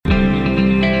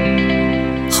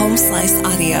Home Slice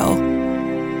Audio.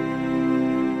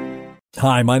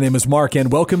 Hi, my name is Mark, and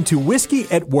welcome to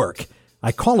Whiskey at Work.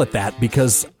 I call it that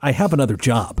because I have another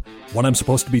job, one I'm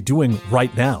supposed to be doing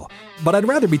right now. But I'd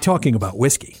rather be talking about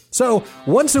whiskey. So,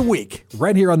 once a week,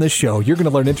 right here on this show, you're going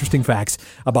to learn interesting facts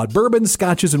about bourbons,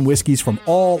 scotches, and whiskeys from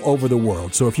all over the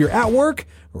world. So if you're at work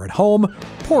or at home,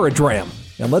 pour a dram,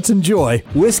 and let's enjoy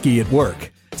Whiskey at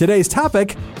Work. Today's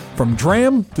topic, from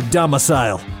dram to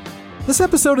domicile. This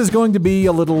episode is going to be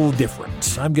a little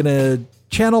different. I'm going to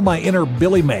channel my inner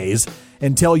Billy Mays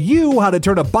and tell you how to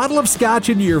turn a bottle of scotch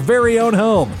into your very own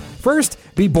home. First,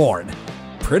 be born.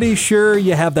 Pretty sure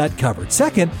you have that covered.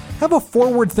 Second, have a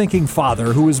forward-thinking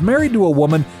father who is married to a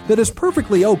woman that is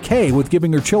perfectly okay with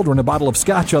giving her children a bottle of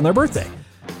scotch on their birthday.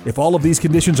 If all of these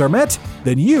conditions are met,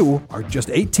 then you are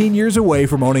just 18 years away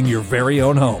from owning your very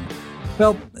own home.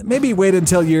 Well, maybe wait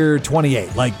until you're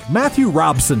 28, like Matthew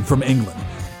Robson from England.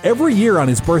 Every year on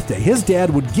his birthday, his dad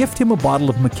would gift him a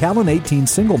bottle of Macallan 18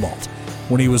 single malt.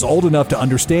 When he was old enough to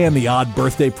understand the odd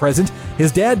birthday present,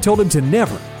 his dad told him to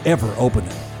never, ever open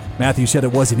it. Matthew said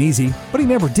it wasn't easy, but he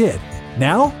never did.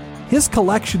 Now, his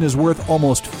collection is worth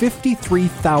almost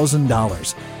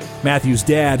 $53,000. Matthew's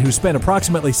dad, who spent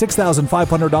approximately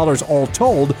 $6,500 all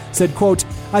told, said, quote,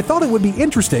 "I thought it would be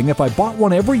interesting if I bought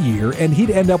one every year and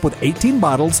he'd end up with 18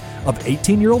 bottles of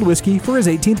 18-year-old whiskey for his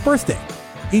 18th birthday."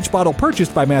 Each bottle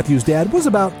purchased by Matthew's dad was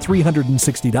about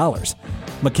 $360.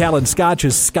 Macallan Scotch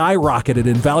has skyrocketed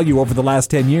in value over the last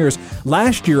 10 years.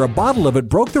 Last year, a bottle of it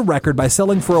broke the record by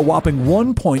selling for a whopping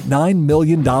 $1.9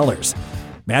 million.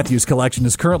 Matthew's collection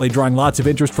is currently drawing lots of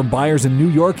interest from buyers in New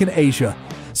York and Asia.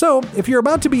 So, if you're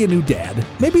about to be a new dad,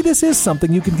 maybe this is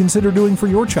something you can consider doing for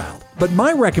your child. But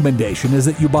my recommendation is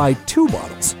that you buy 2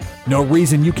 bottles. No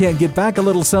reason you can't get back a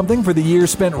little something for the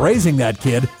years spent raising that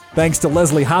kid. Thanks to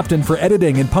Leslie Hopton for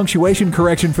editing and punctuation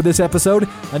correction for this episode.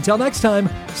 Until next time,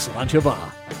 Slanchava.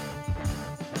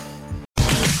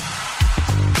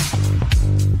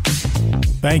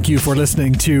 Thank you for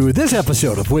listening to this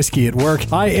episode of Whiskey at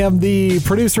Work. I am the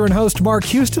producer and host, Mark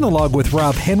Houston, along with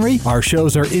Rob Henry. Our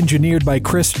shows are engineered by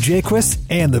Chris Jaquist,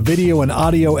 and the video and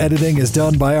audio editing is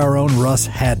done by our own Russ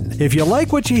Haddon. If you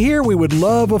like what you hear, we would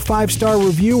love a 5-star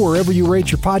review wherever you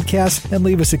rate your podcast, and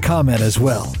leave us a comment as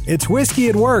well. It's Whiskey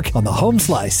at Work on the Home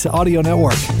Slice Audio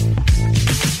Network.